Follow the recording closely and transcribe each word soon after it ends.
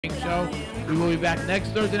Show. We will be back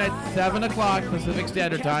next Thursday night, 7 o'clock Pacific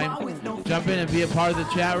Standard Time. Jump in and be a part of the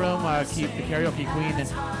chat room. Keep the Karaoke Queen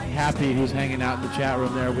happy, who's hanging out in the chat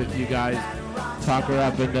room there with you guys. Talk her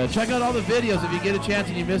up and check out all the videos. If you get a chance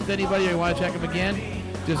and you missed anybody or you want to check them again,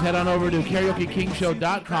 just head on over to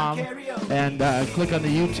karaokekingshow.com and click on the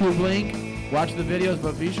YouTube link. Watch the videos,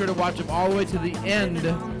 but be sure to watch them all the way to the end.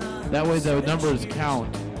 That way the numbers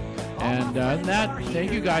count. And that,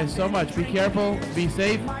 thank you guys so much. Be careful, be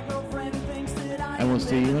safe, and we'll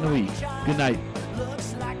see you in a week. Good night.